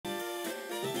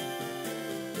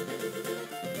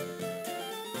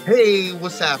Hey,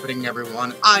 what's happening,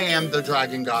 everyone? I am the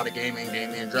Dragon God of Gaming,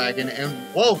 Damien Dragon,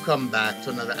 and welcome back to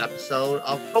another episode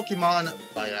of Pokemon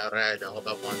Fire Red. I hope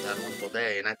everyone's had a wonderful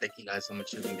day, and I thank you guys so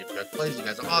much for tuning in. You plays. You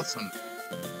guys are awesome.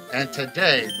 And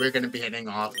today, we're going to be heading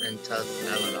off into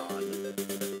Celadon.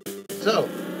 So,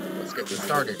 let's get this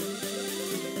started.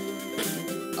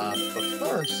 But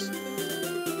first,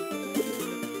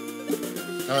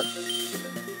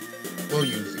 we'll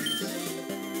use these.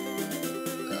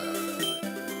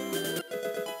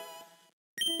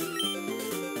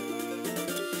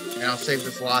 And I'll save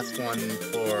this last one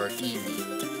for Eevee.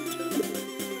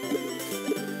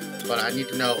 But I need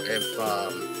to know if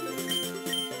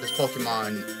this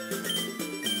Pokemon...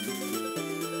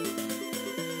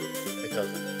 It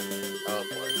doesn't. Oh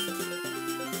boy.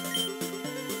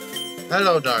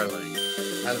 Hello, darling.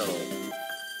 Hello.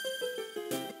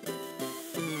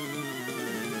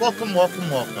 Welcome, welcome,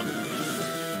 welcome.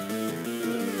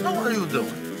 How are you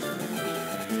doing?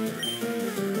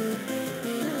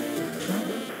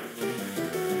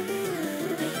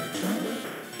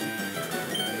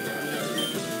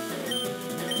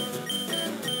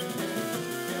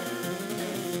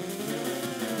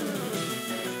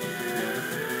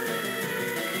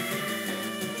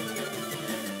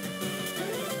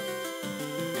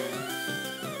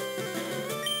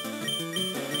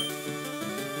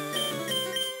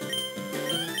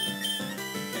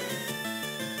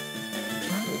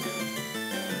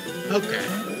 Okay.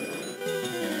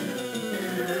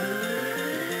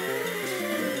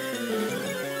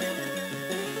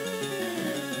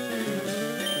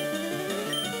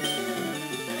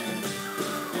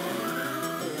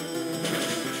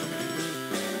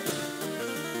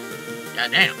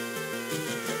 Goddamn.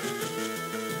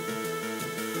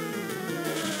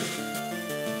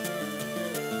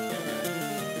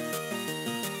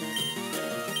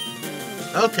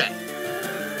 Okay.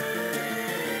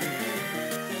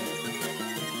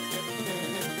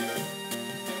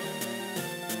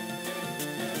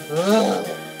 Ugh.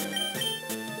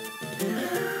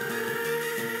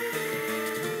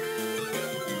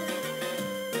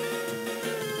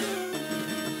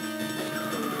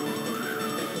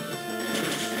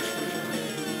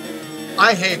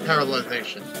 I hate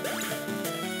paralyzation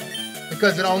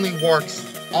because it only works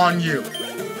on you.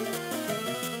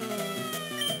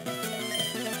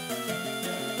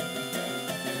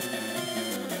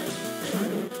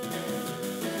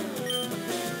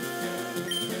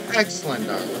 Excellent,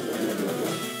 darling.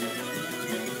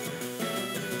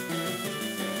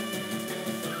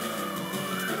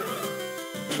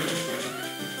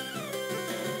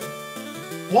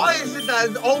 Why is it that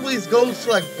it always goes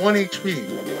to like 1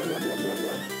 HP?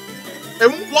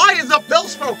 And why is a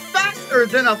Bellsprout faster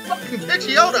than a fucking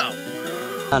Pidgeotto?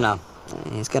 Oh no,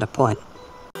 he's got a point.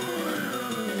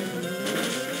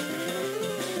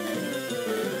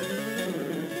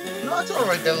 No, it's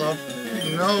alright, Delo.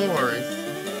 No worries.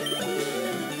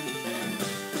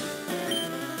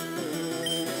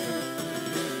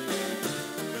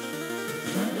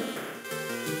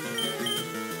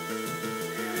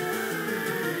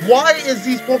 Why is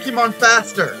these Pokemon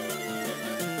faster?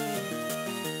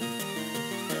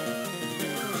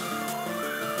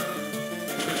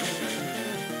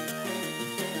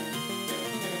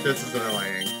 This is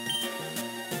annoying.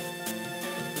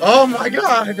 Oh my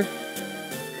god!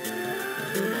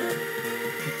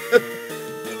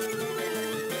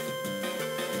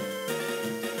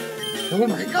 Oh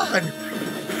my god!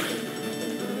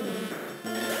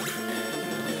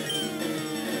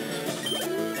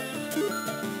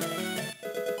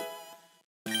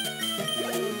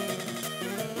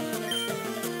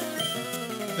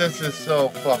 This is so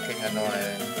fucking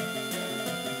annoying.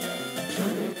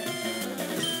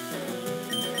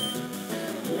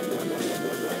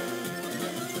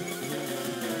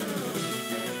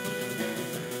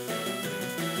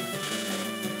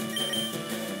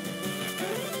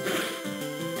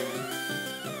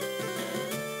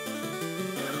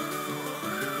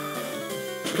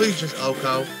 Please just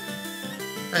Oko.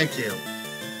 Thank you.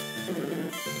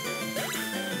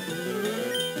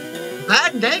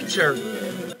 Bad nature!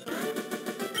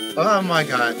 Oh my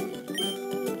god.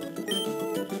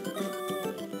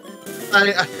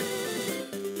 I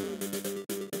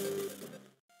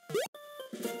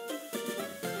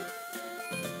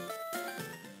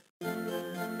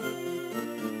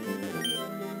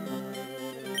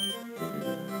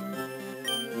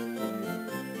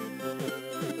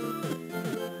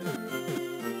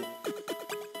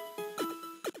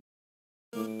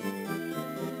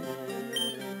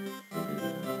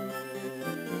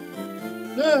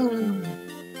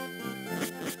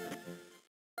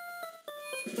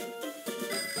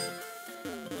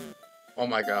Oh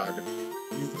my god.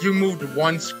 You moved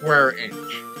 1 square inch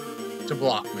to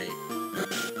block me.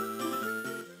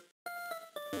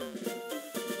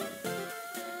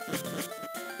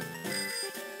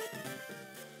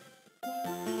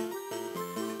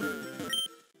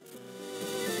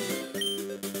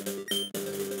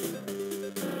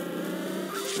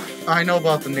 I know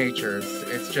about the natures.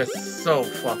 It's just so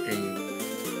fucking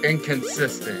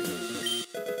inconsistent.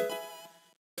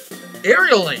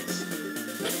 Aerial Ace!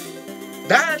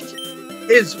 That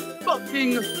is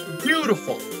fucking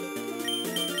beautiful!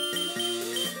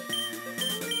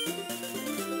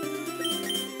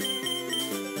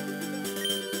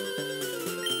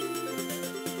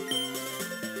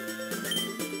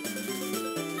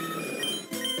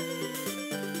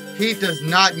 He does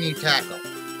not need tackle.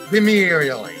 Give me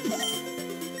Aerial Ace.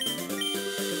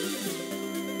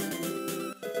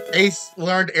 Ace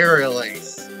learned Aerial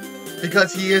Ace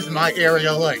because he is my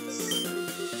Aerial Ace.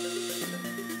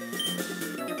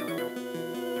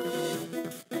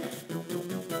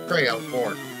 Great, I was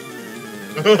bored.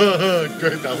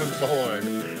 Good, I was bored.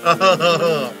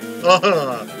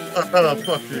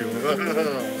 Fuck you.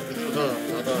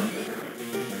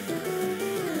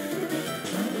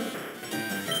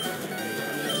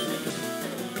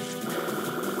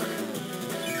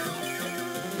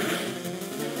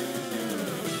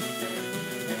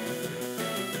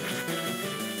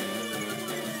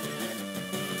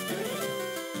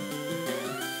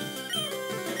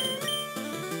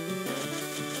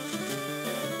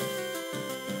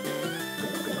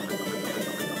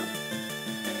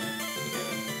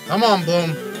 Come on,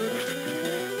 Bloom.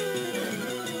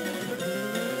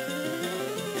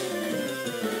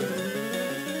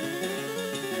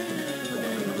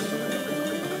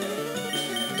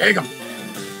 Take him.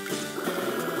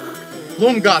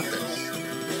 Bloom got this.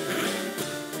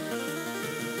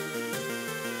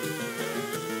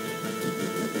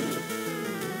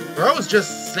 Bro's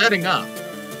just setting up.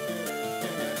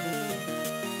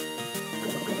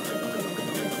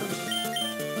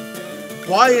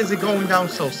 Why is it going down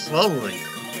so slowly?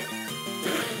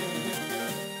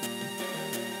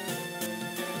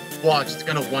 Watch, it's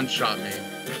gonna one-shot me.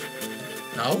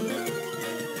 No?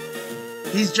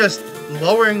 He's just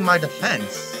lowering my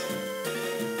defense.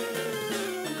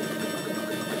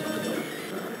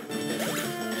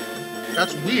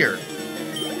 That's weird.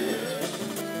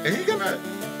 Is he gonna...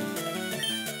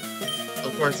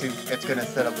 Of course it's gonna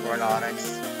set up for an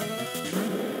Onyx.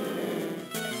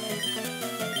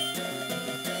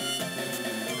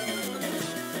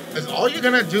 Is all you're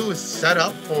gonna do is set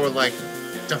up for, like,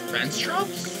 defense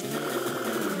drops?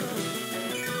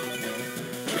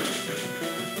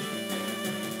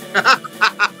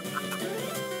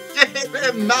 It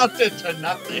amounted to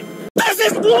nothing. This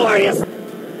is glorious!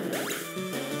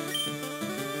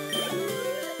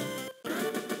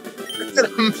 It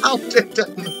amounted to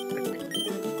nothing.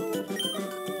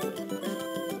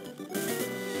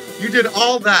 You did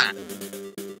all that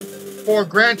for a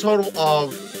grand total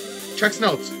of, checks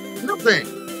notes, nothing.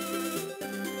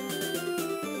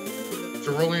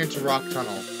 Cerulean to Rock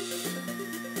Tunnel.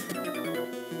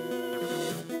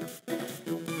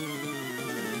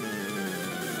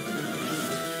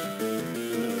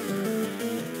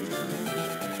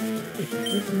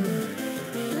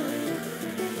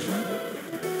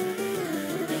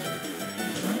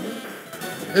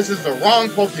 This is the wrong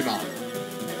Pokemon.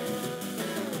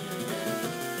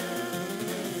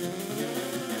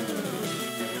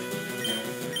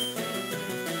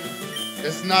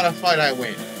 This is not a fight I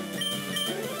win.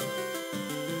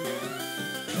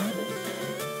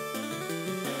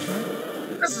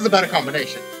 This is a better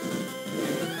combination.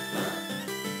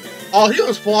 Oh, he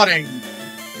was plotting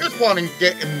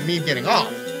me getting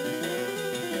off.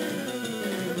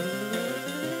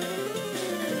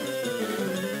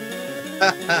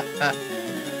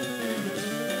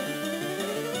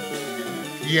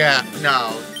 Yeah,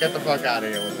 no. Get the fuck out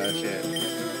of here with that shit.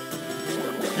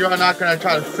 You are not gonna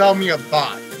try to sell me a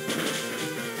bot.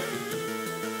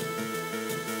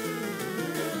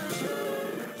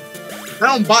 I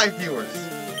don't buy viewers.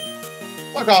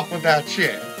 Fuck off with that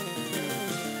shit.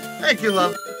 Thank you,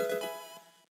 love.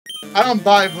 I don't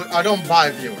buy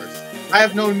viewers. I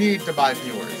have no need to buy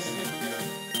viewers.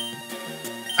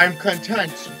 I'm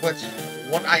content with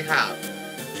what I have.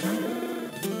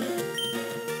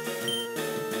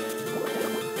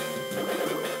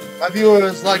 My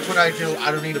viewers like what I do.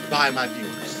 I don't need to buy my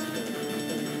viewers.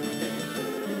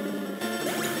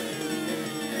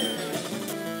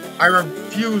 I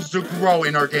refuse to grow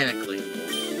inorganically.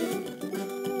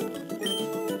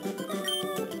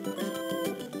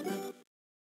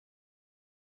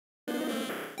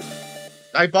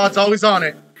 Nightbot's always on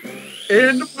it.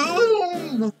 And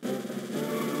boom!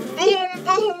 Boom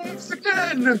blooms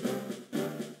again!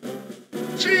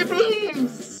 She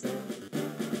blooms!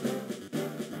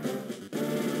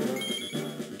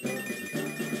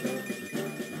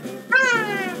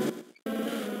 Ah!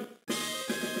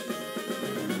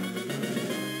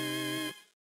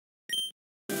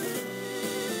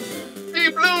 She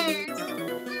blooms!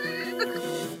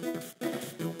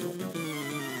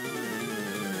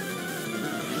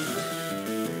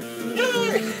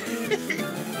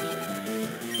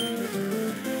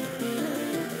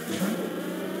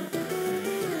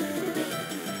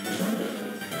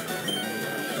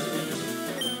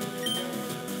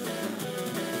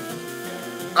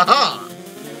 Aha!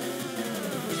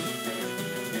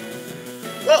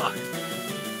 Look!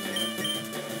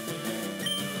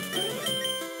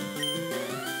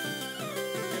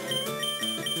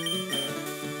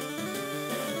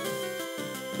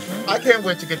 I can't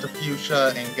wait to get to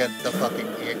Fuchsia and get the fucking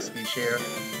EXP share.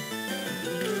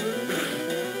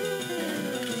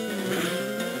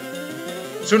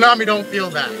 Tsunami, don't feel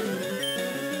that.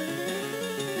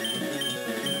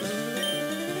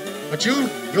 But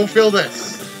you'll feel this.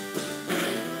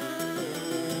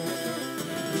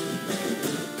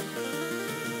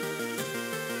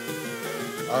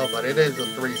 Oh, but it is a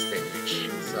 3-stage,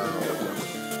 so...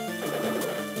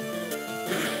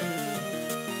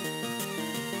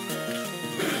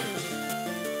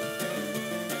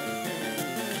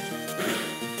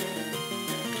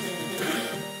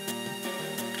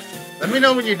 Let me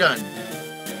know when you're done.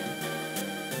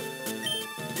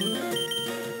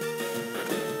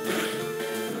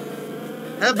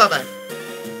 Bye-bye.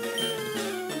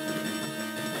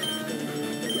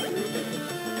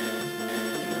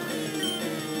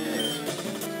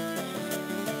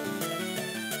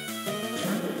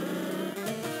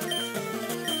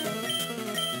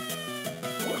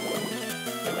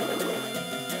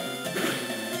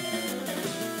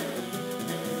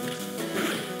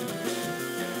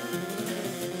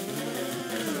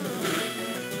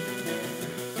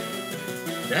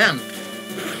 Damn.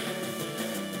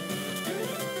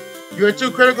 You had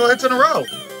 2 critical hits in a row.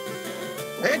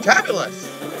 Fantabulous.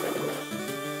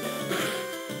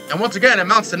 And once again, it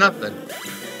amounts to nothing.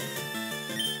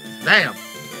 Damn.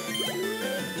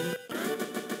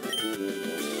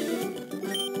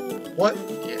 What?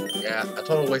 Yeah, what a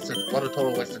total waste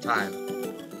of time.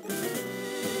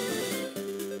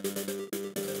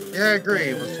 Yeah, I agree.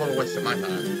 It was a total waste of my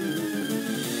time.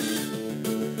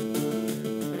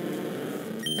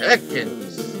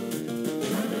 Heckins.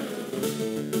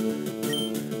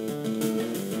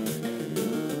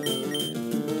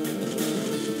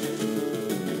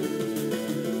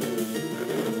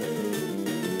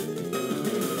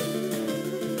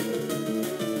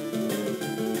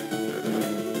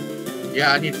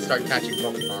 Yeah, I need to start catching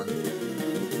Pokemon.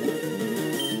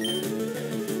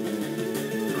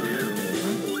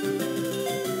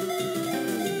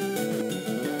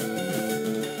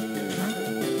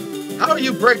 How are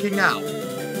you breaking out?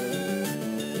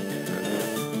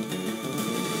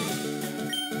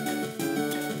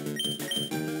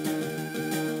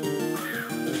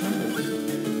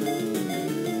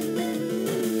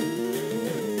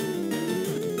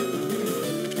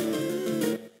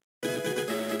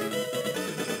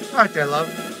 Alright there, love.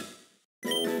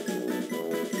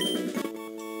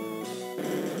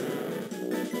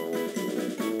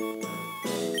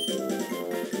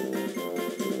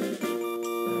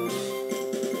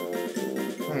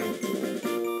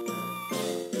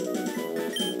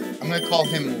 I'm gonna call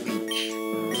him Leech.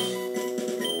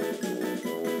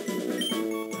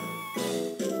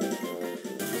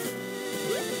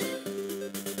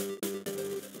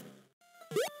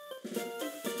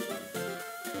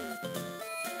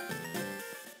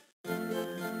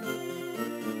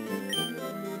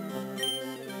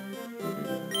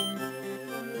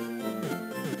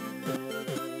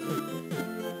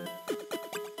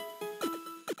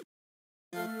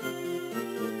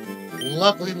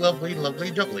 Lovely, lovely,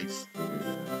 lovely jugglies.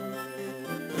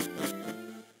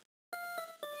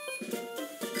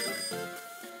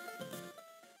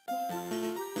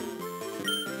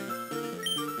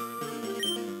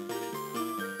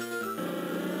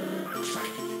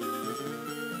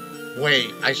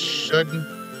 Wait, I shouldn't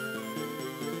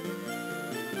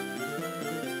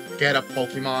get a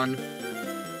Pokemon.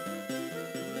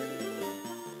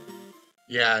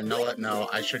 Yeah, no,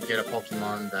 I should get a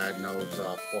Pokemon that knows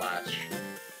Flash.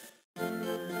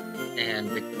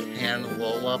 And it can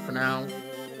Alola for now.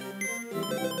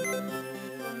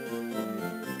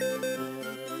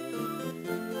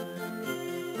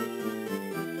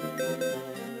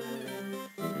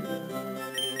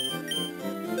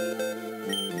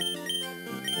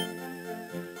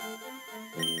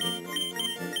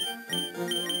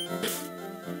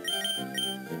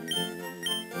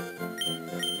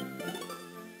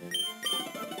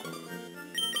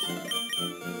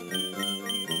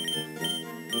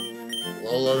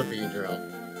 Lola the Beedrill.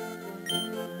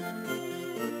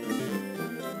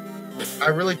 I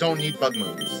really don't need bug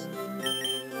moves.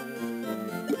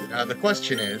 Now the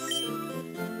question is,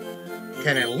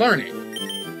 can it learn it?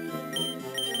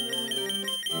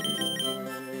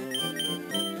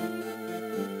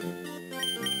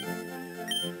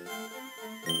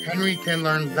 Henry can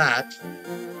learn that,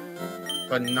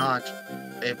 but not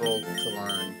able to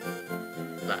learn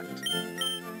that.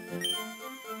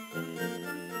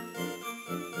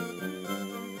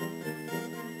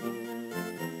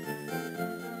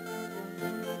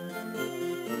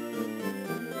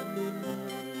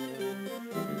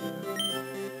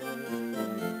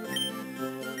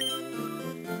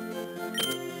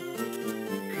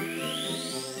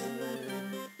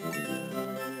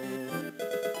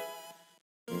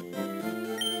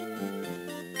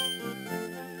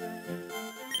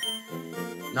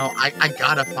 No, I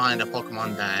gotta find a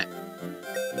Pokemon that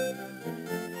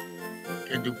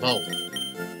can do both.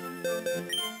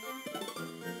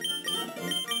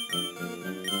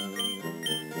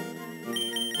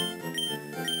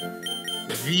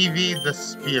 Vivi the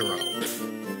Spearow.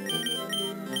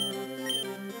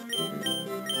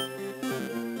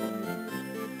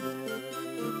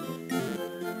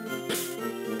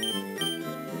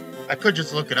 I could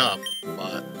just look it up,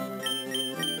 but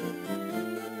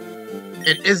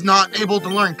it is not able to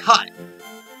learn Cut.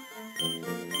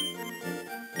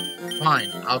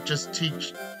 Fine, I'll just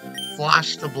teach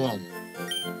Flash to Bloom.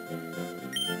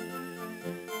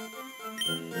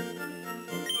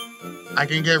 I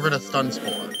can get rid of Stun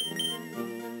Spore.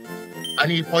 I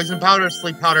need Poison Powder,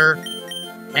 Sleep Powder,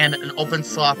 and an open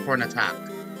slot for an attack.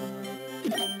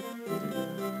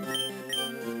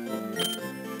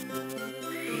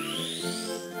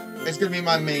 It's gonna be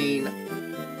my main.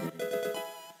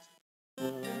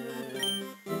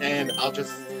 And I'll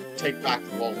just take back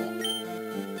the Lola.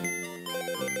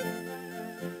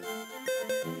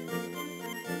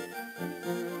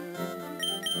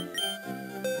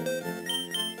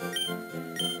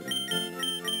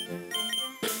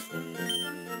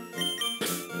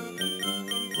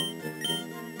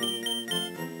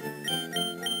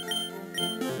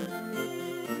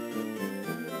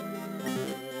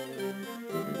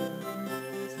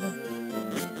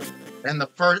 And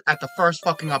at the first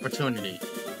fucking opportunity,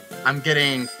 I'm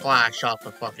getting Flash off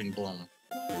the fucking Bloom.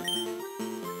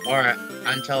 Or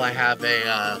until I have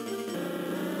a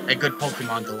good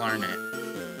Pokemon to learn it.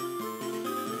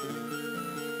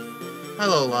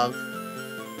 Hello, love.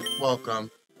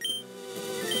 Welcome.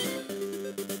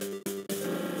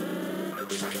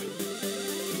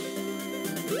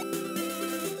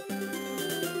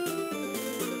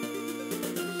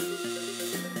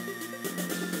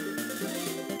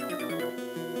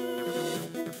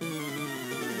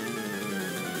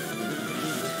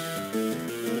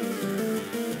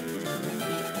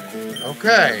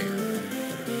 Okay.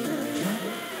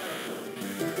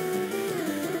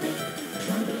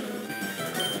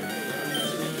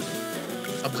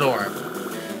 Absorb.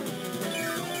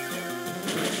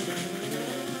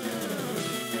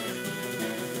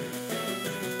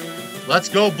 Let's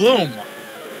go, Bloom.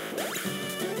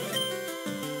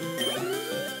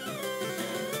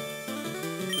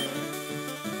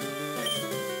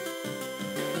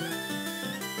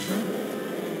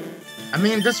 I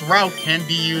mean, this route can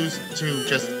be used to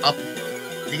just up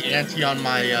the ante on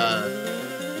my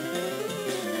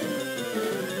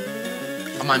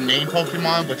main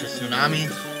Pokemon, which is Tsunami,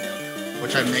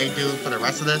 which I may do for the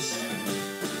rest of this.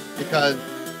 Because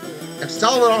if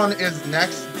Celadon is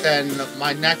next, then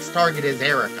my next target is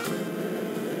Erica.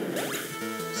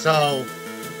 So,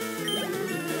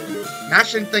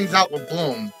 mashing things out with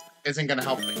Bloom isn't gonna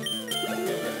help me.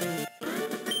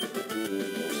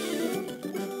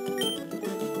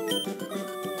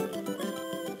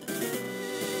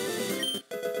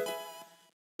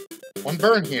 One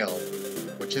Burn Heal,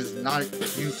 which is not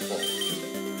useful.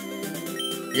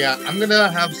 Yeah, I'm gonna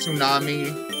have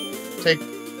Tsunami take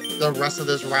the rest of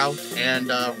this route and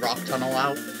Rock Tunnel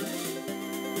out.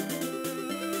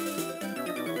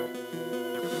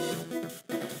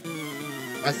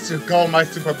 Let's go my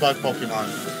Super Bug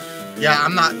Pokemon. Yeah,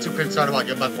 I'm not too concerned about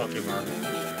your Bug Pokemon.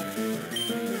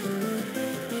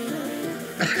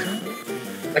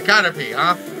 The Caterpie,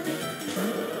 huh?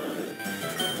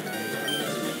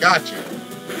 Gotcha.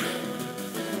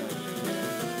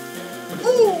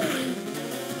 Ooh.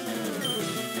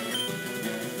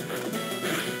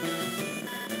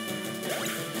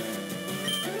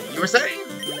 You were saying?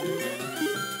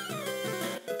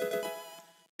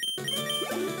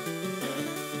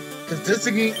 Because this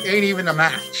ain't even a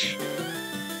match.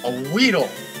 A Weedle.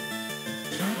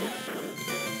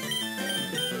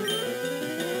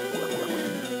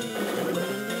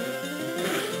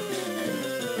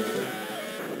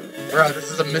 Bro,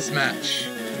 this is a mismatch.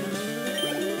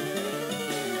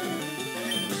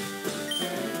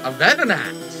 A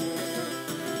Venonat.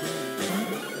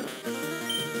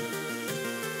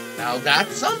 Now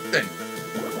that's something.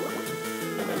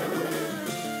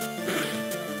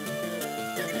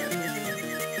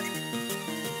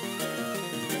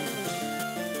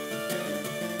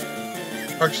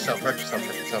 Hurt yourself, hurt yourself,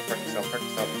 hurt yourself, hurt yourself, hurt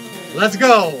yourself. Let's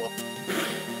go!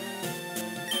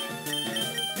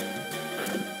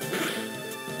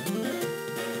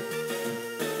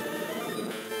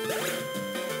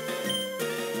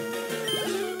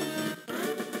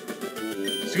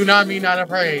 Tsunami not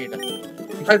afraid.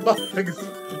 My bugs!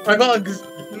 My bugs!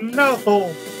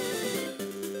 No!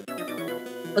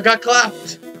 I got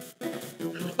clapped!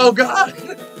 Oh god!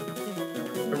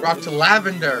 The rock to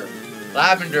Lavender.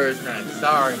 Lavender is next.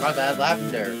 Sorry, my bad,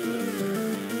 Lavender.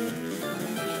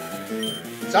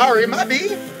 Sorry, my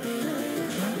B.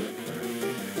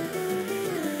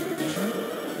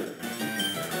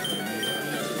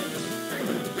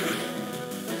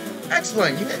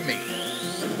 Excellent, you hit me.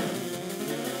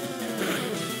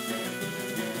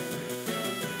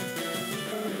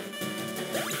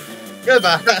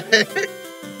 Goodbye.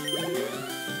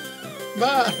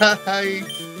 Bye.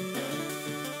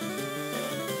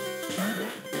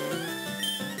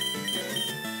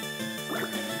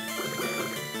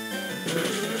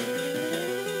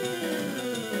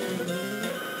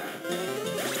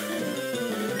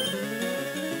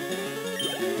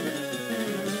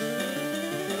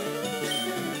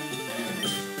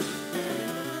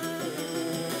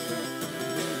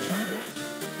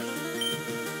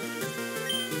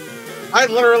 I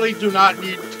literally do not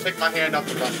need to take my hand off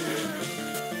the button.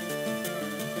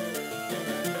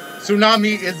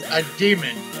 Tsunami is a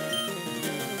demon.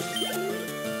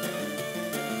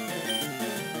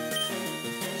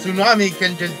 Tsunami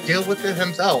can just deal with it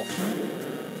himself.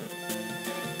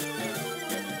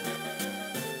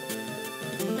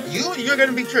 You're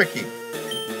gonna be tricky.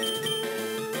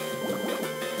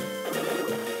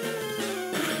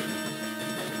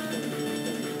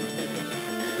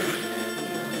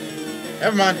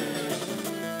 Never mind.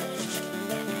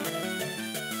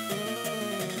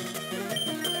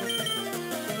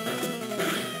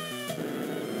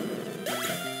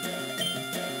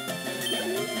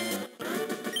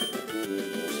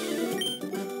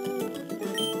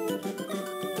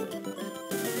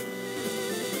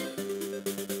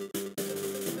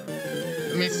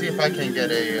 Let me see if I can get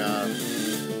a,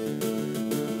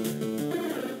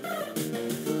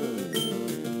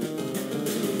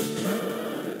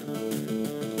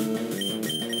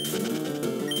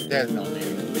 There's no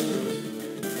need.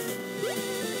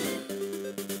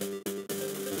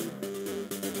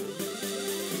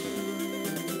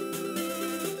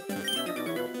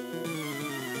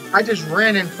 I just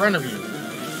ran in front of you.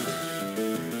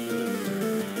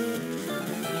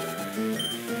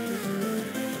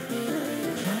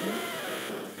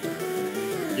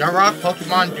 Your rock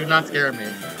Pokemon do not scare me.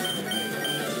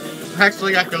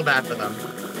 Actually, I feel bad for them.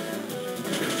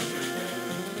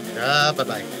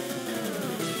 Bye-bye.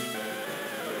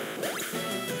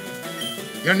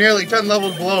 You're nearly 10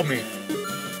 levels below me.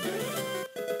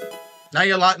 Now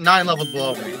you're 9 levels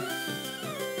below me.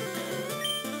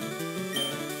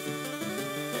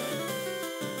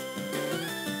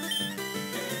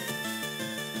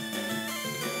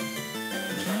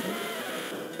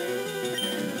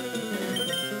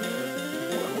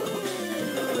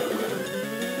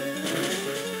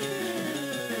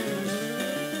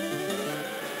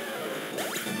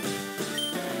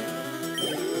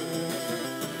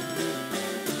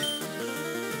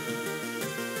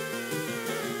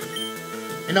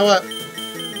 You know what?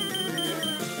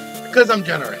 Because I'm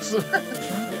generous.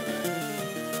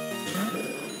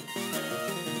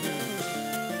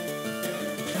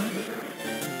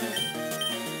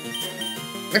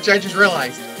 Actually, I just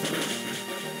realized.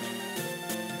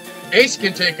 Ace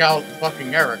can take out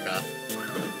fucking Erica.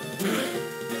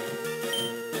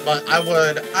 But I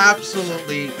would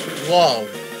absolutely love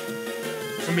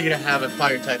for me to have a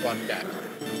fire type on deck.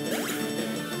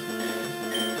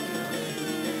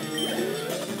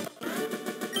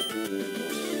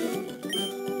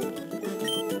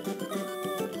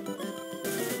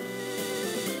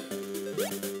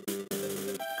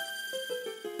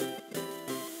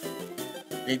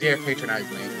 You dare patronize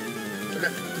me.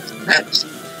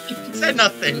 You said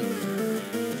nothing.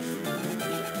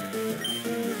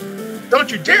 Don't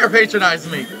you dare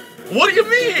patronize me. What do you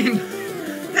mean?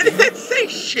 I didn't say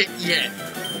shit yet.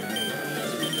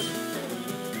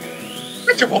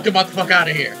 Get your Pokemon the fuck out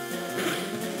of here.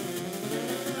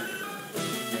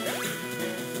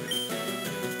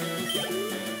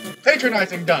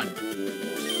 Patronizing done.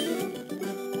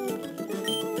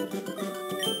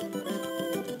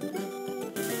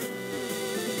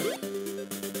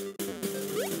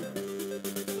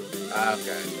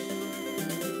 Okay.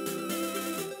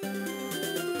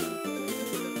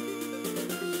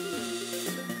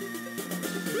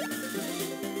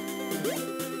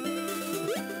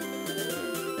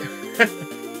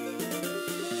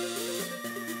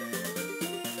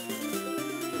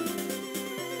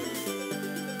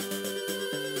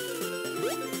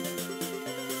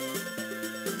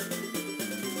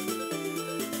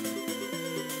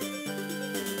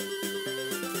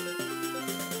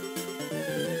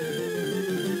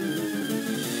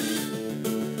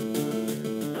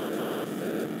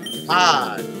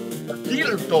 Ah,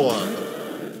 Filtor.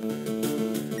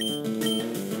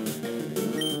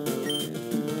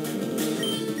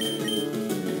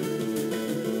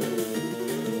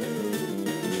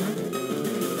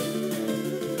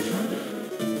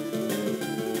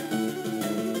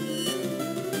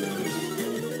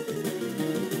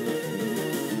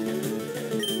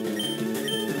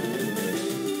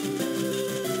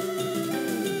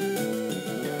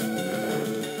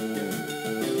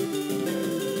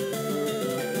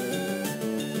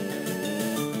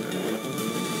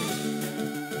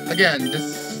 Again,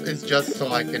 this is just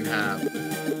so I can have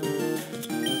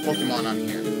Pokemon on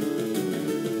here.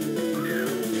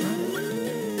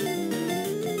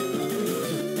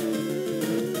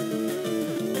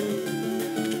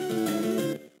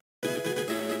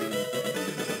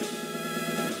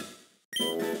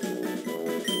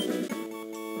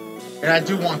 And I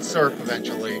do want Surf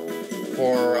eventually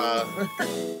for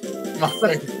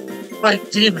my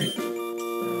demon.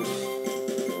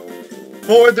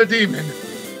 For the demon.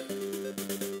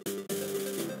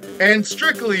 And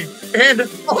strictly and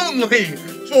only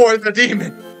for the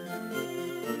demon.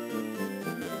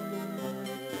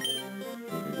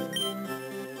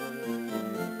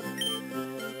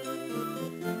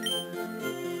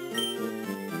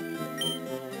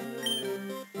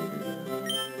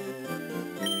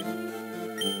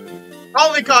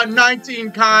 Only caught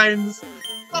 19 kinds.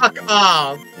 Fuck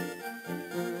off.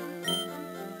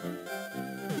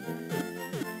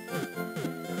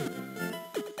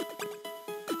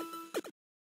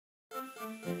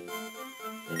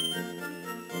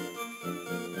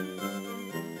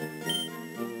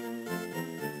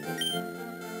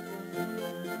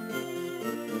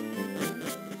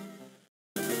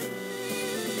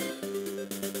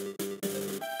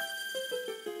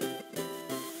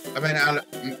 I mean,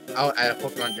 I'll add a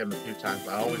Pokemon gym a few times,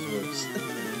 but I always lose.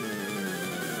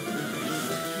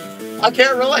 I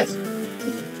can't relate.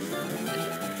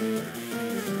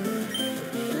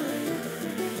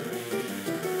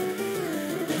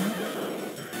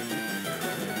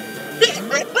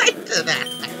 Can't relate to that.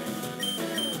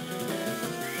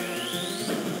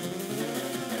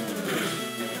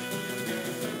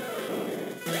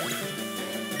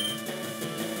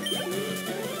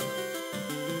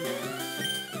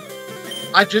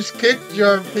 I just kicked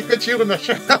your Pikachu in the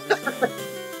shell.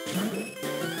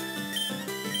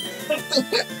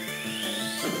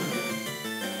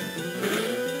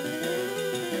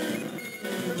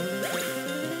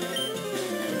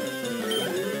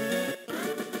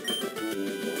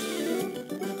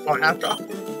 Oh, after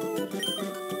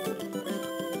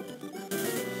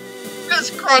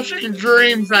just crushing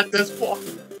dreams at this point.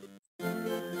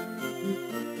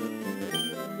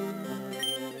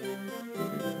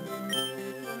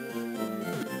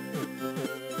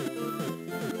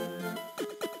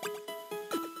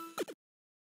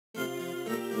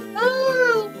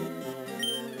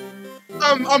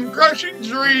 I'm crushing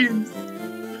dreams.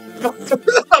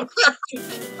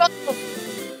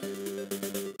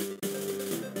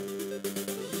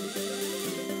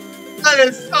 That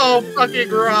is so fucking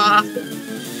raw.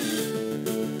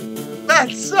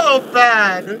 That's so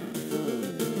bad.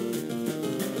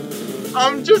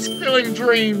 I'm just killing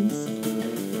dreams.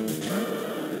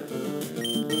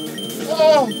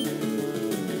 Oh.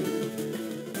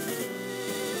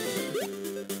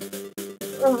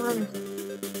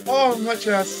 Oh, my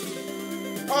chest.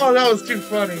 Oh, that was too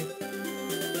funny.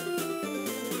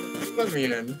 Let me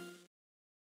in.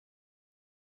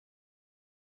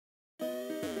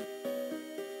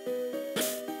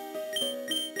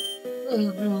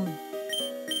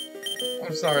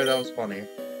 I'm sorry, that was funny.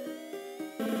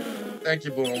 Thank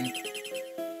you, Boom.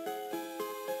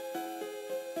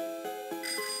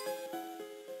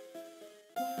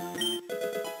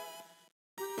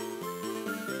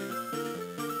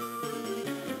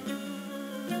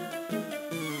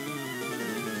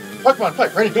 Pokemon,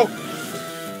 fight, ready, go!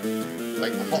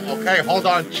 Like, okay, hold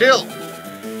on, chill!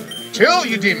 Chill,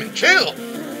 you demon, chill!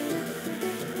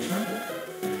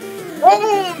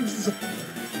 Bones!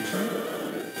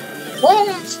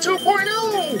 Bones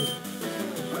 2.0!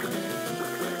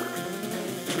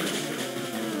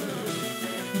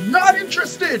 Not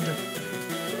interested!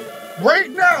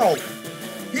 Right now!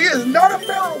 He is not a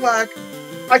Marowak!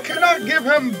 I cannot give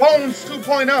him Bones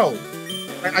 2.0!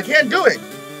 I can't do it!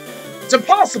 It's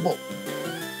impossible!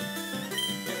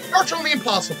 Virtually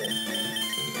impossible!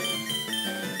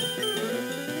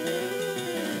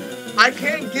 I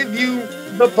can't give you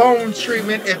the Bones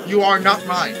treatment if you are not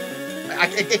mine.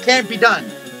 It can't be done.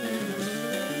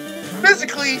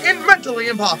 Physically and mentally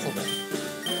impossible.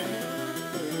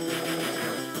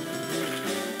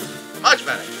 Much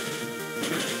better.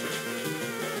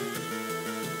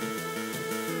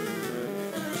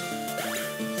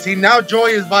 See, now Joy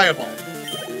is viable.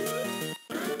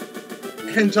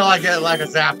 Until I get like a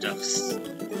Zapdos.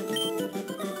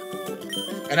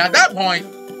 And at that point,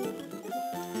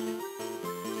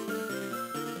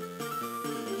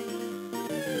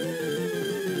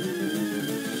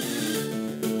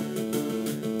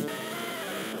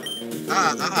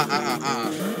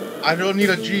 I don't need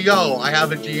a GO, I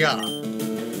have a GR.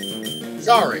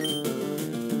 Sorry.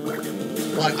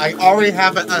 But I already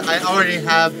have a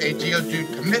Geodude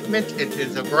commitment. It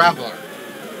is a Graveler.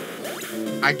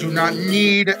 I do not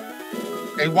need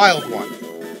a wild one.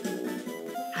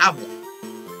 Have one.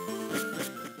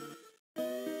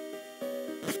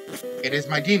 It is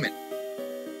my demon.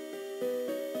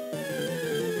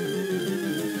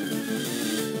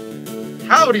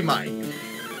 Howdy, Mike.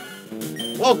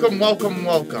 Welcome, welcome,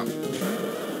 welcome.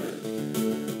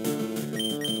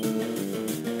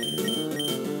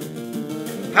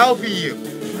 How be you?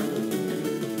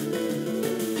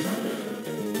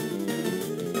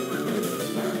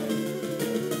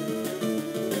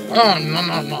 Oh, no,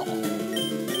 no, no.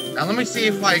 Now let me see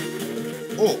if I...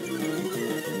 Oh.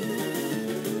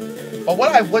 But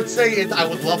what I would say is I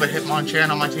would love a Hitmonchan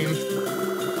on my team.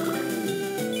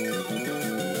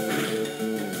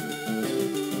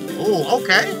 Oh,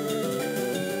 okay.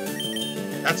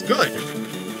 That's good.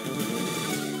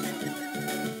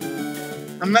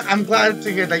 I'm glad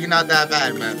to hear that you're not that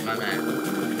bad, man, my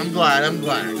man. I'm glad, I'm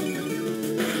glad.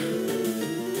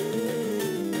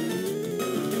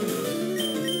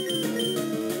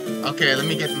 Okay, let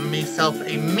me get myself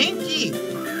a Minky.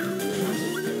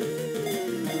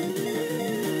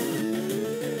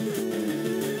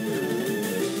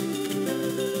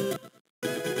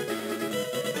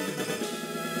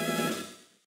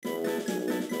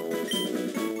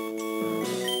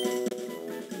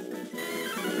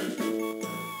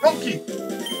 Monkey.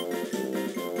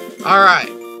 Alright.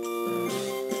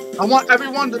 I want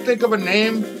everyone to think of a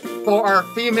name for our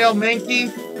female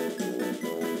Mankey.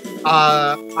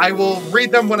 I will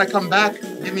read them when I come back.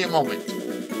 Give me a moment.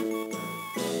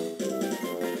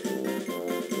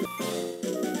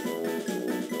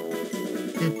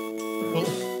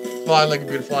 Fly like a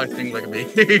beautiful fly, sting like a bee.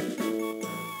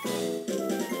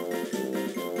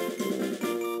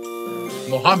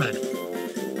 Mohammed.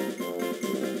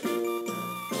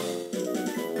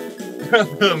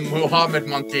 Muhammad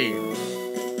Monkey.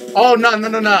 Oh no!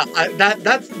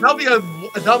 That'll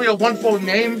be a wonderful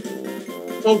name.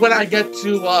 So when I get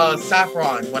to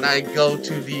Saffron, when I go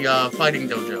to the fighting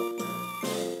dojo.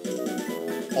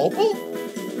 Opal?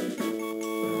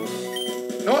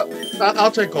 You know what?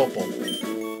 I'll take Opal.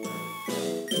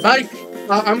 Mike,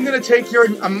 I'm gonna take your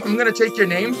name. I'm gonna take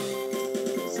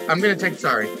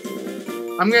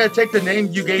the name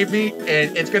you gave me,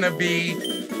 and it's gonna be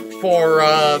for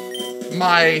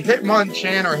my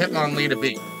Hitmonchan or Hitmonlee to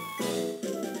be.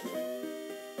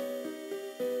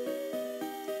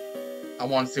 I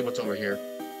want to see what's over here.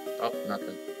 Oh,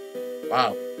 nothing.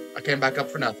 Wow, I came back up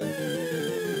for nothing.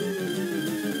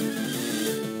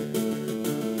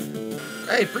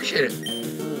 Hey, appreciate it.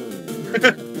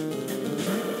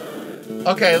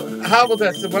 Okay, how about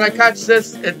this? When I catch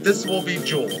this, this will be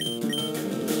Jewel.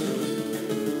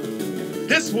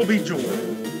 This will be Jewel.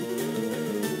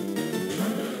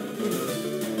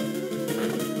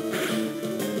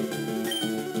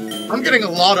 I'm getting a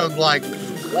lot of, like,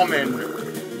 woman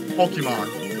Pokemon.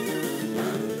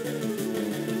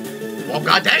 Well,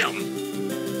 goddamn!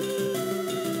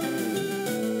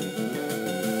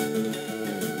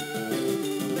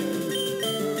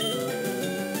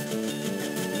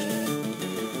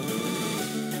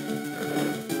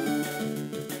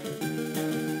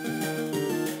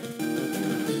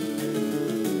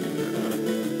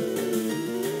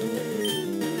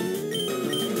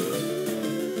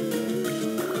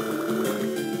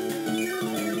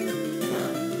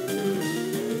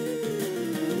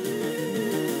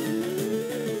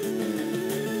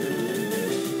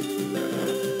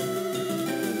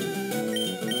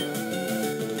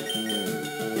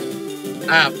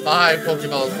 I have 5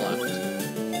 Pokeballs left.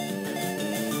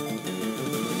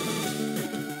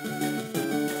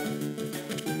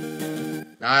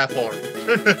 Now I have 4.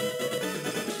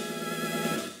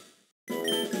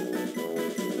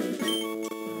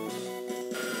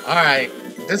 Alright,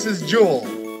 this is Jewel.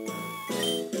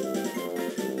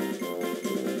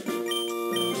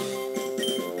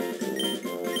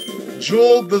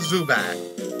 Jewel the Zubat.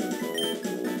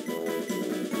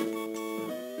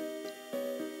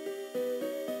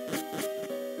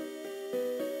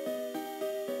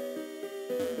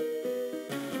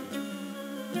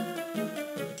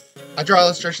 I draw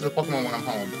illustrations of Pokemon when I'm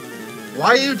home. Why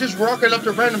are you just walking up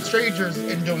to random strangers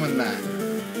and doing that?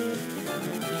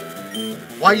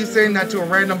 Why are you saying that to a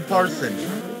random person?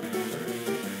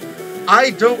 I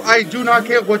do not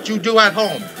care what you do at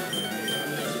home.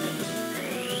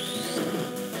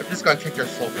 I'm just gonna kick your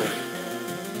Slowpoke.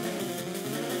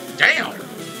 Damn!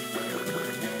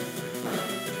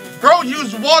 Bro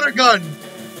used water gun!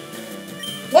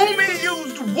 Homie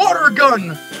used water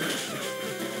gun!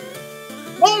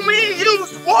 Homie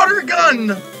used water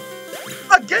gun!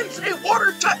 Against a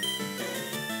water type!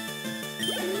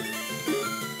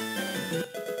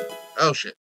 Oh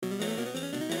shit.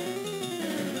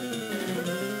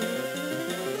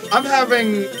 I'm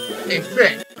having a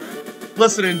fit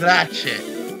listening to that shit.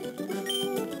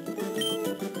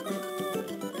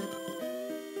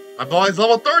 My boy's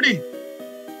level 30!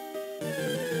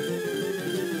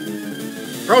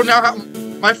 Bro, now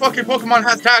my fucking Pokemon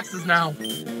has taxes now.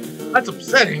 That's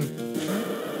upsetting.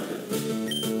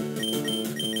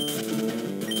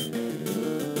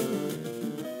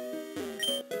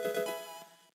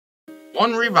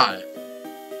 One revive.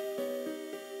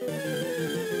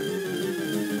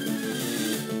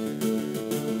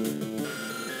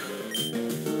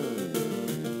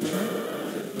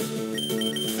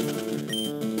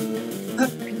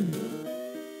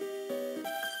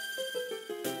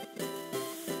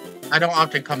 I don't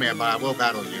often come here, but I will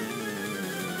battle you.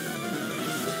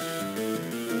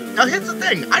 Now here's the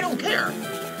thing, I don't care.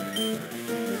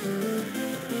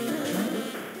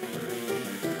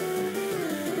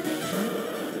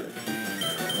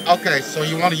 Okay, so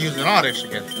you want to use an oddish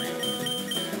against me.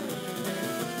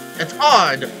 It's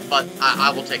odd, but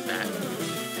I will take that.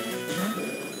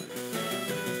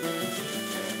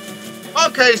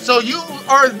 Okay, so you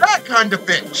are that kind of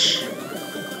bitch.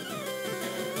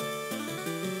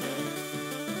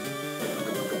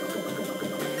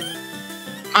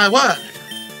 My word.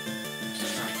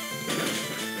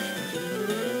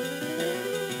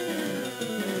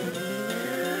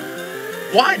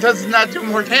 Why doesn't that do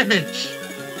more damage?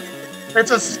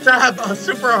 It's a stab, a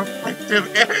super effective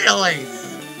aerial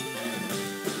ace.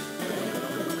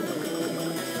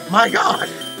 My god.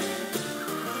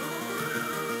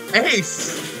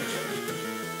 Ace.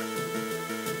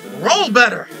 Roll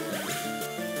better.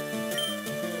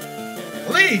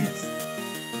 Please.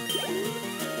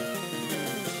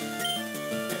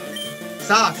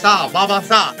 Sa, baba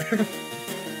sa.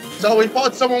 So we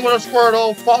fought someone with a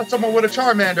Squirtle, fought someone with a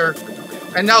Charmander,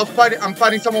 and now I'm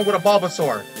fighting someone with a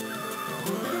Bulbasaur.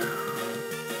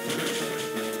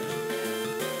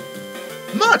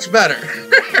 Much better.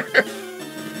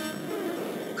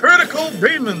 Critical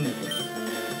Demon.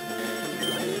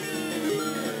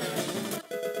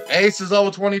 Ace is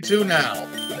level 22 now.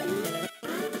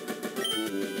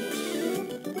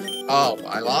 Oh,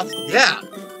 I lost? Yeah,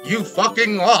 you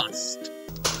fucking lost.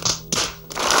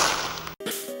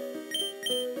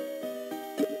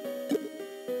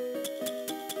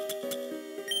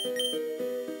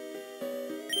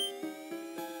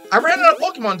 I ran out of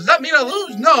Pokemon. Does that mean I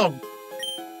lose? No.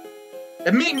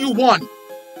 It means you won.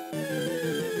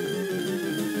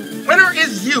 Winner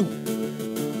is you.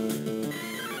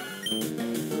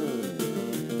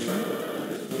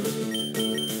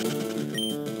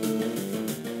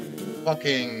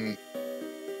 Fucking...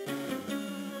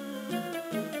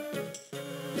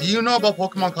 Do you know about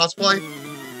Pokemon cosplay?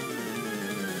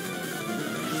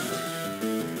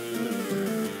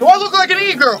 Do I look like an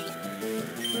e-girl?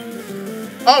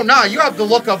 Oh, nah, you have the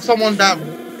look of someone that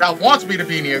wants me to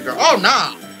be an e-girl. Oh,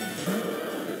 nah.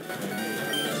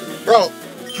 Bro,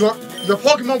 your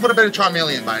Pokemon would have been a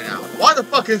Charmeleon by now. Why the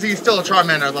fuck is he still a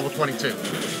Charmander at level 22?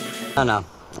 Oh, no.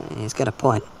 He's got a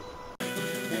point.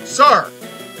 Sir!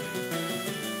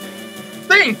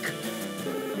 Think!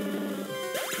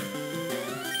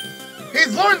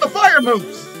 He's learned the fire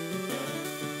moves!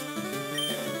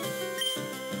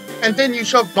 And then you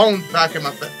shove bones back in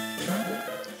my face.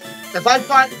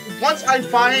 Once I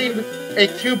find a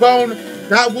Cubone,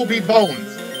 that will be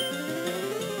bones.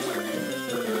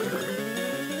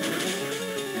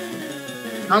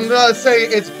 I'm gonna say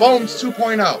it's Bones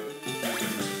 2.0.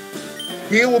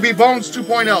 He will be Bones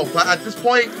 2.0, but at this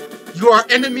point, you are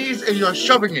enemies and you're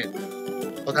shoving it.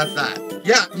 So that's that.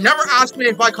 Yeah, never ask me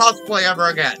if I cosplay ever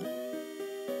again.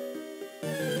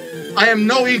 I am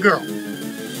no e-girl.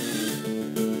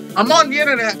 I'm on the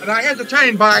internet and I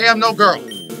entertain, but I am no girl.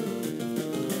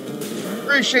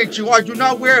 Appreciate you. I do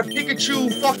not wear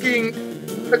Pikachu fucking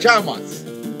pajamas.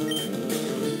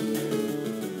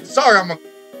 Sorry, I'm a...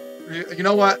 You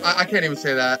know what? I can't even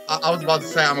say that. I was about to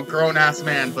say I'm a grown-ass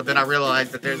man, but then I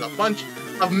realized that there's a bunch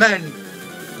of men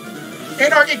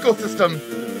in our ecosystem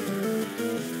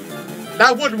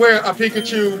that would wear a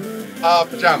Pikachu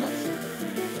pajamas.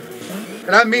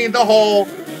 And I mean the whole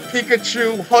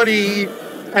Pikachu hoodie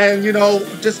and, you know,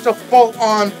 just the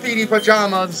full-on feety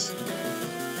pajamas.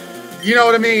 You know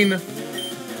what I mean?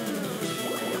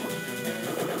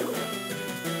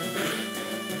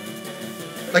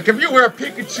 Like, if you wear a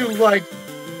Pikachu, like,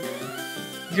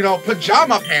 you know,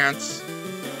 pajama pants,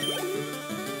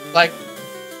 like,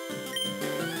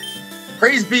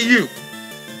 praise be you.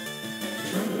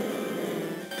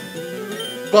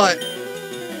 But,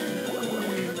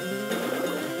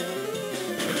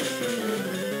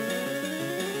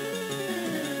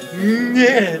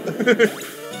 yeah.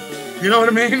 You know what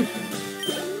I mean?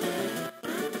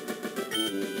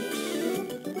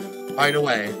 By the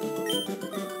way,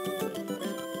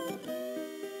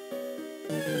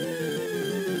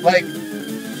 like,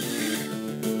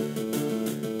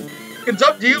 it's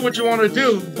up to you what you want to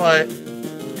do, but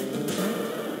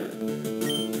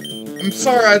I'm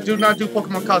sorry, I do not do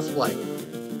Pokemon cosplay.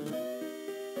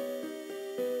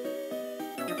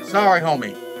 Sorry,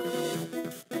 homie.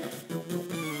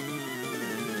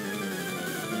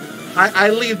 I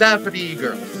leave that for the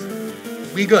e-girls.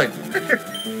 We good.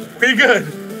 We good.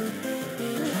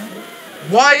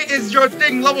 Why is your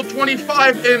thing level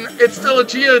 25 and it's still a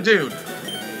Geodude?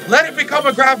 Let it become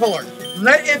a Graveler.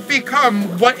 Let it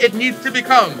become what it needs to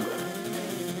become.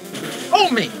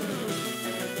 Homie!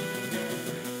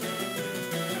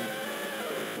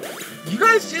 You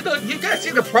guys see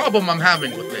the problem I'm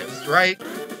having with this, right?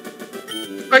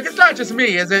 Like, it's not just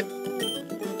me, is it?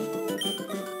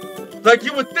 Like,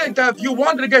 you would think that if you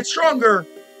wanted to get stronger,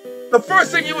 the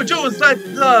first thing you would do is let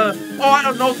the, I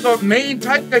don't know, the main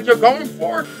type that you're going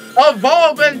for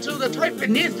evolve into the type it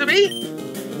needs to be?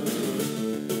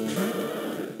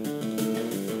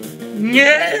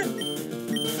 Yeah.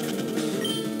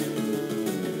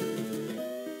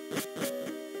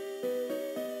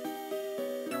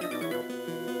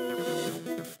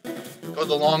 Goes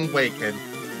a long way, kid.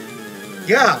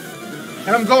 Yeah.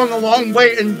 And I'm going a long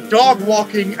way in dog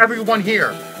walking everyone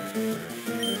here.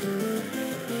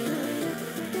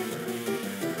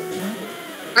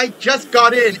 I just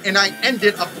got in and I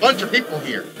ended a bunch of people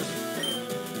here.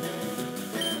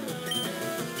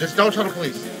 Just don't tell the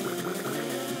police.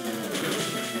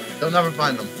 They'll never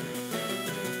find them.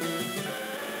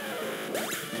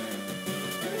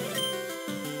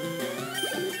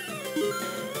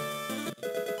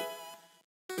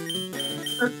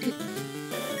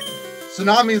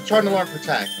 Tsunami is trying to learn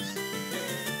Protect.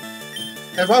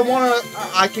 If I want to,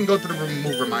 I can go to the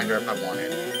remove reminder if I want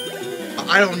it.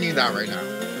 I don't need that right now.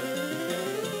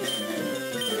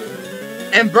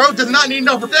 And bro does not need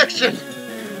no protection.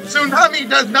 Tsunami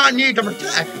does not need to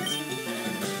protect.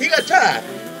 He attacked.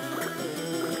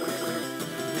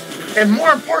 And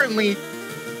more importantly,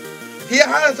 he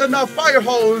has enough fire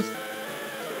hose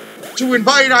to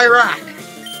invade Iraq.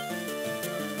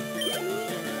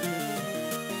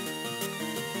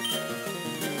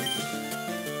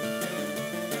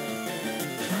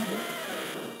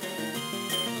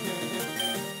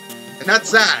 And that's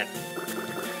sad.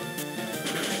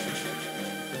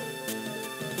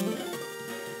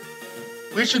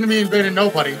 We shouldn't be invading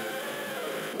nobody.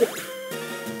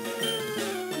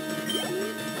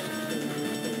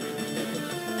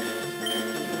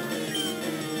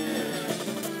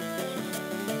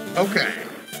 Okay.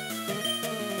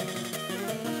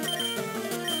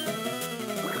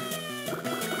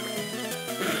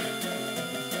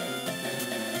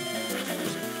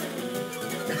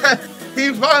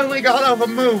 He finally got off a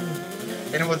move,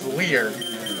 and it was weird.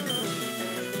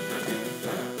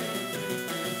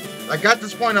 Like, at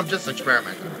this point, I'm just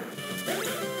experimenting.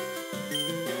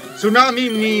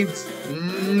 Tsunami needs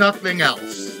nothing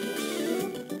else.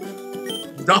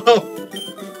 No.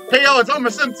 Hey, yo, it's Homer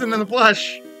Simpson in the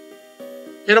flesh.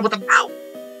 Hit him with the bow.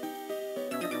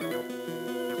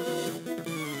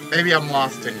 Maybe I'm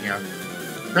lost in here.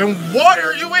 Then why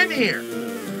are you in here?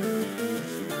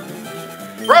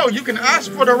 Bro, you can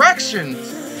ask for directions.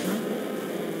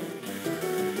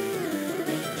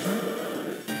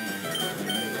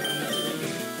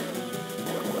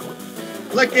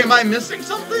 Like, am I missing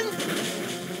something?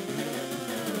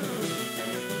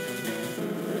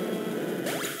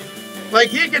 Like,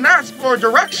 he can ask for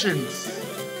directions.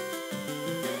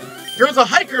 There's a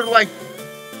hiker, like,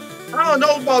 I don't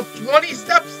know, about 20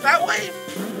 steps that way?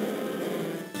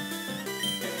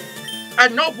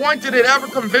 At no point did it ever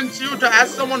convince you to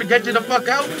ask someone to get you the fuck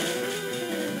out?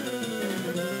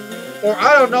 Or,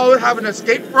 I don't know, have an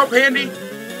escape rope handy?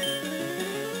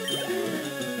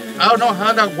 I don't know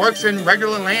how that works in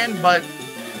regular land, but...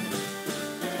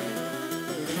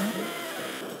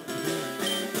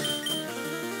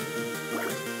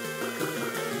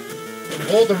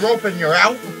 hold the rope and you're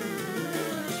out?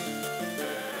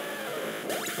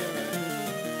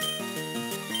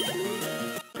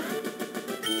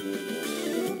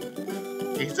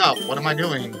 He's out. What am I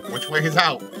doing? Which way is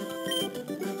out?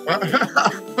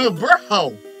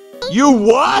 Bro! You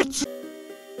what?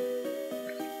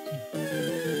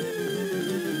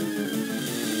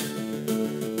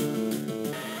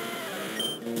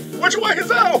 Which way is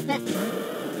out?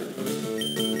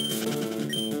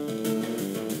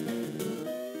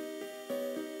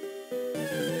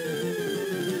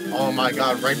 Oh my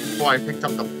god, right before I picked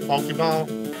up the Pokeball.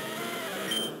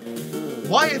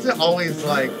 Why is it always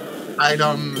like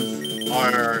items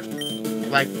are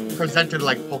like presented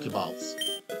like Pokeballs?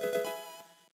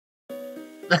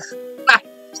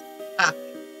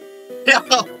 Yo,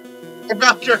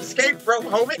 about your escape rope,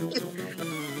 homie.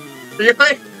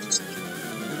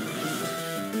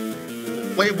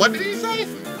 Wait, what did he say?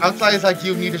 Outside is like,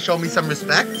 you need to show me some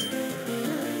respect?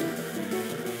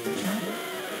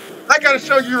 I gotta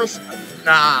show you respect.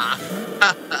 Nah.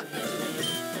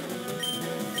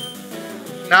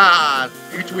 Nah,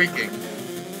 you're tweaking.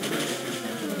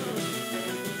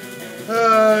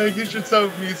 You should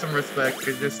show me some respect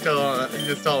because you're still on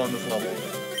this level.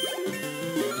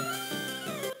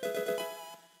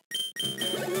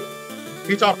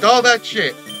 He talked all that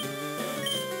shit.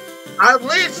 At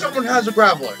least someone has a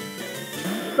Graveler.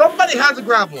 Somebody has a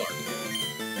Graveler.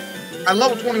 At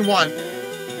level 21.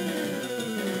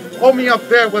 Hold me up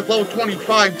there with level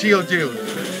 25 Geodude.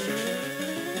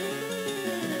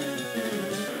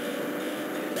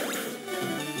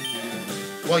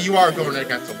 Well, you are going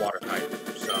against a water type,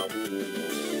 so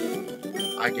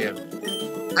I give.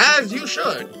 As you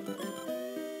should.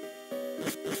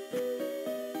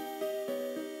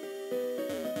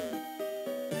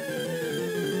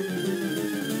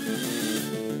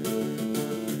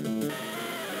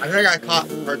 I think I caught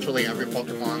virtually every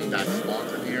Pokemon that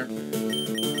spawns in here.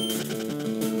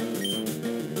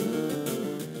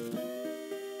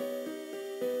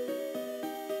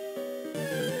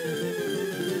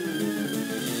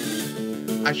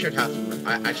 I should have some,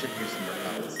 I should use some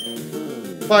repels.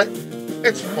 But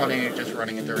it's funny just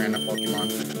running into random Pokemon.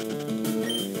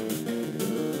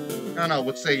 No,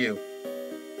 what say you?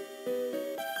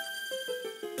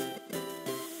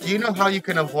 Do you know how you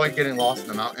can avoid getting lost in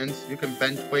the mountains? You can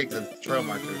bend twigs as trail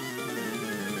markers.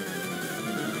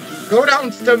 Go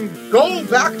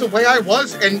back to where I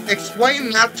was and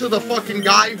explain that to the fucking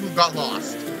guy who got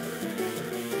lost.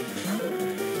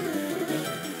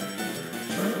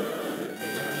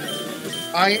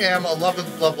 I am 11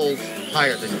 levels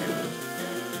higher than you.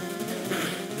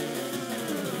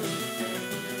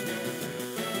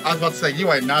 I was about to say, you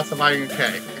are not surviving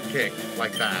a kick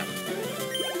like that.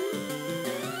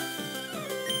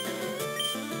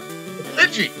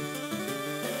 Pidgey!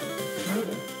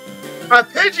 A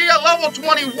Pidgey at level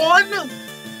 21?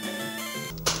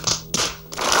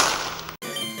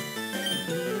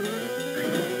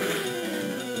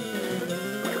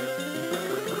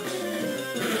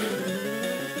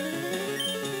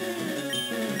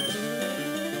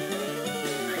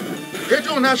 You're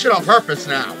doing that shit on purpose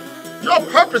now. You're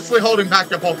purposely holding back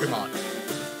your Pokemon.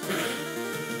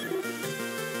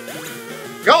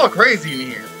 Y'all are crazy in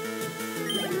here.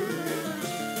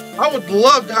 I would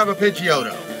love to have a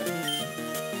Pidgeotto.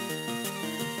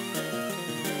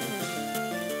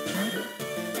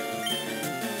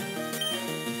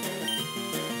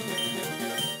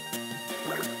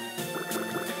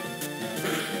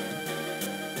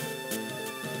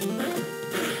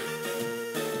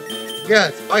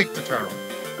 Yes, bite the turtle.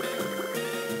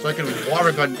 So I can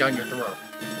water gun down your throat.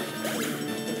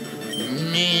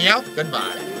 Meow,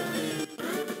 goodbye.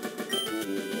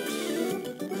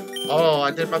 Oh,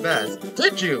 I did my best.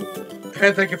 Did you?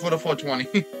 And thank you for the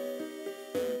 420.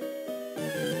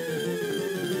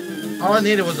 All I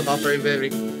needed was about 3 bitty.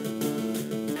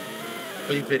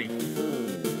 3 bitty.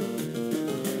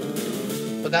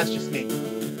 But that's just me.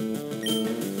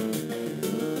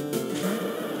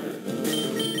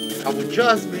 I would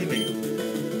just be me.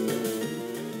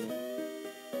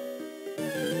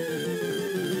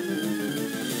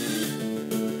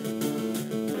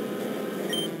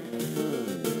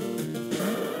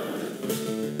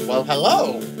 Well,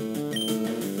 hello.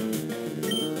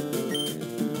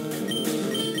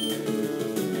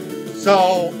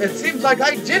 So, it seems like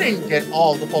I didn't get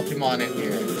all the Pokemon in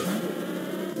here.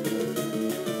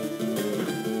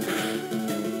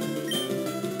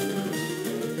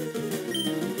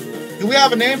 Do we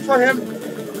have a name for him?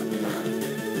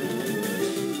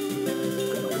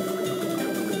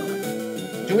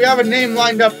 Do we have a name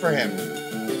lined up for him?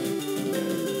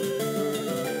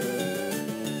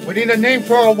 We need a name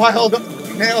for a wild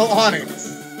male Onyx.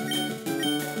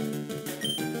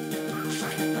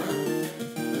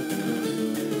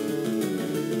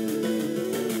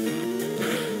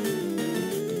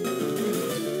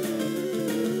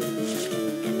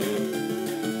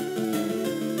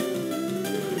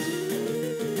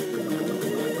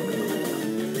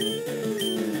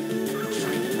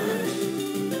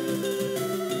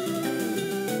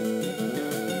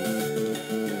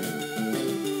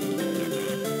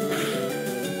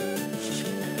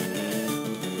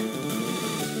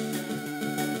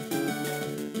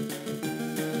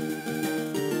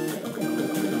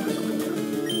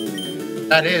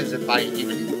 That is, if I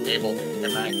even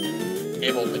am I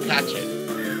able to catch it.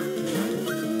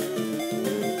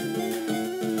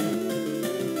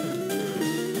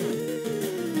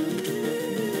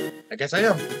 I guess I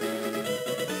am.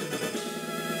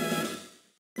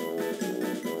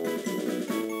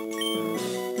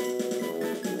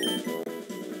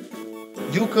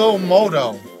 Yuko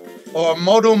Moto, or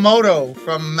Moto Moto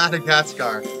from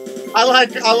Madagascar. I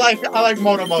like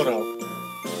Moto Moto.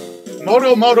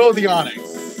 Moto Moto the Onyx.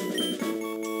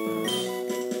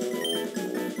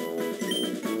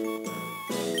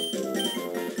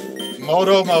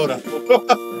 Moto Moto.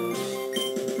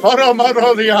 Moto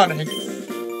Moto the Onyx.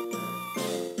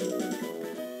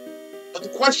 But the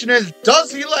question is,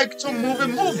 does he like to move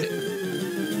it?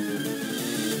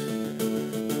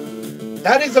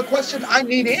 That is a question I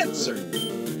need answered.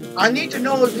 I need to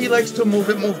know if he likes to move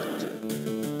it.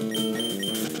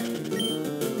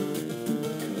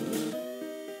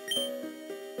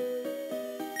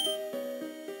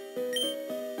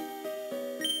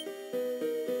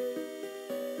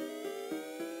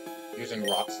 Using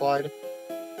Rock Slide.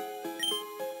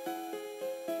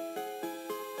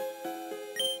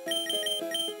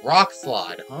 Rock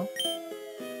Slide, huh?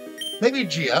 Maybe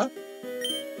Gia.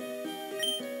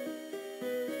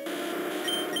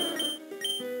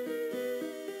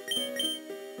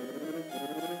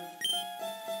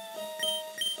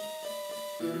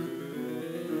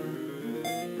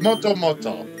 Moto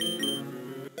Moto.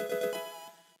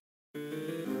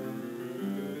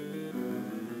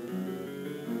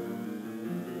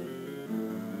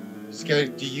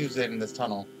 Scared to use it in this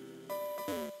tunnel.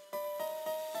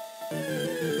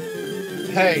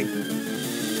 Hey.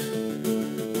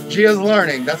 Gia's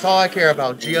learning. That's all I care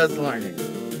about. Gia's learning.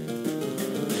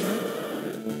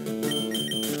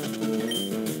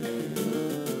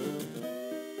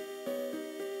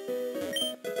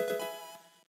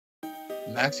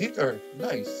 Max Ether.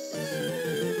 Nice.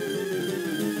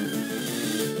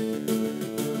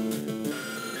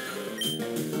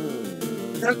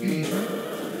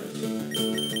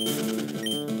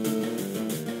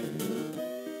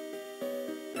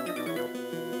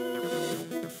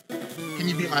 Can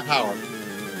you beat my power?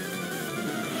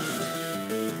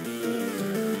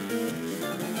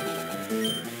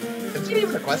 Is it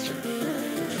even a question?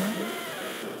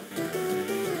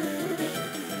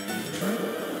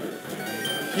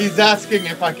 He's asking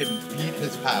if I can beat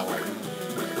his power.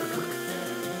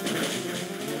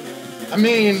 I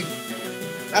mean,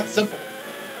 that's simple.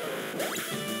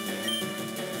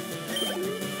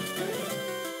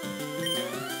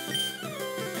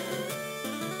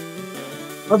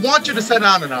 I want you to send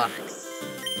out an Onyx.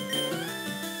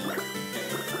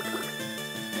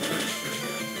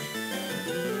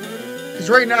 Because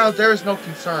right now, there is no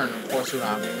concern for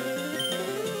Tsunami.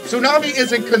 Tsunami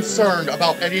isn't concerned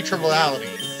about any trivialities.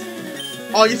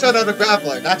 Oh, you sent out a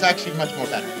Graveler. That's actually much more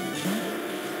better.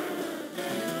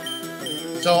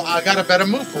 So I got a better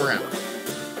move for him.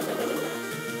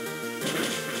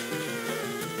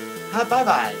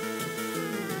 Bye-bye.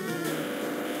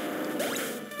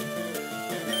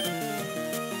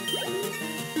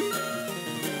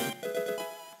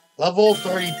 Level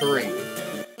 33.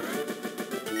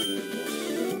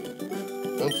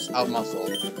 Oops, out muscle.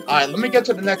 Alright, let me get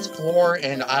to the next floor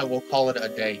and I will call it a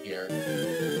day here.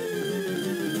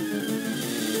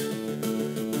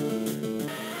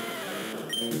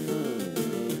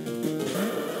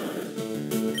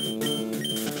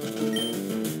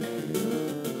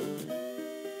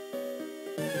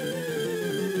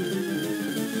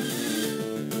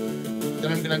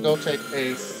 Then I'm gonna go take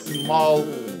a small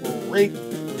break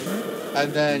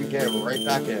and then get right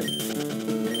back in.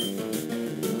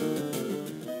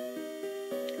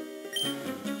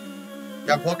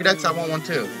 Got Pokedex, I want one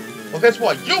too. Well, guess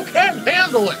what? You can't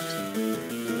handle it!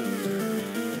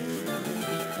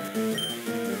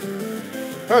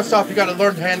 First off, you gotta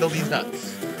learn to handle these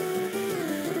nuts.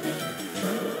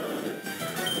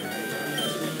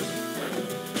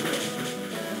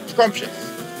 Scrumptious.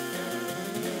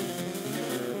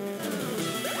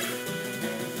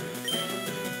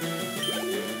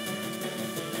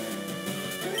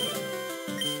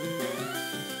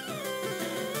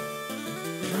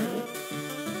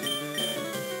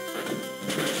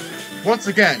 Once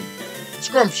again,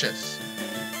 scrumptious.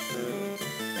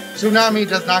 Tsunami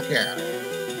does not care.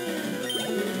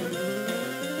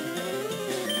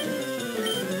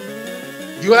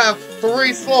 You have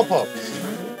 3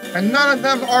 Slowpokes, and none of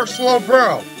them are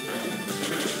Slowbro.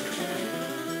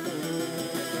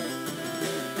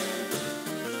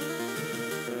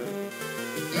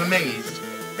 I'm amazed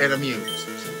and amused.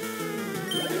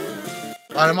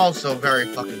 But I'm also very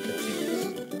fucking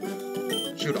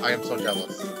confused. Shoot, I am so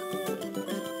jealous.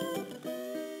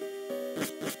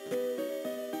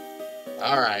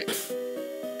 Alright.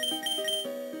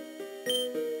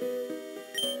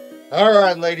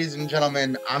 Alright, ladies and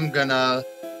gentlemen, I'm gonna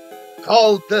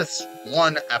call this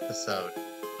one episode.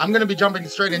 I'm gonna be jumping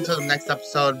straight into the next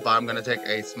episode, but I'm gonna take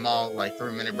a small,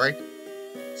 3-minute break.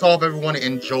 So I hope everyone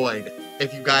enjoyed.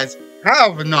 If you guys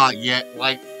have not yet,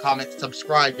 comment,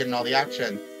 subscribe, getting all the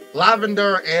action.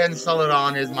 Lavender and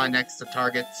Celadon is my next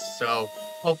targets, so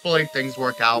hopefully things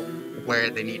work out where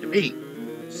they need to be.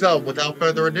 So, without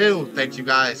further ado, thank you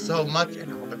guys so much,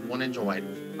 and I hope everyone enjoyed.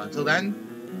 Until then,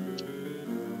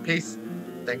 peace.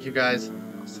 Thank you guys.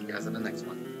 I'll see you guys in the next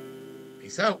one.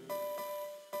 Peace out.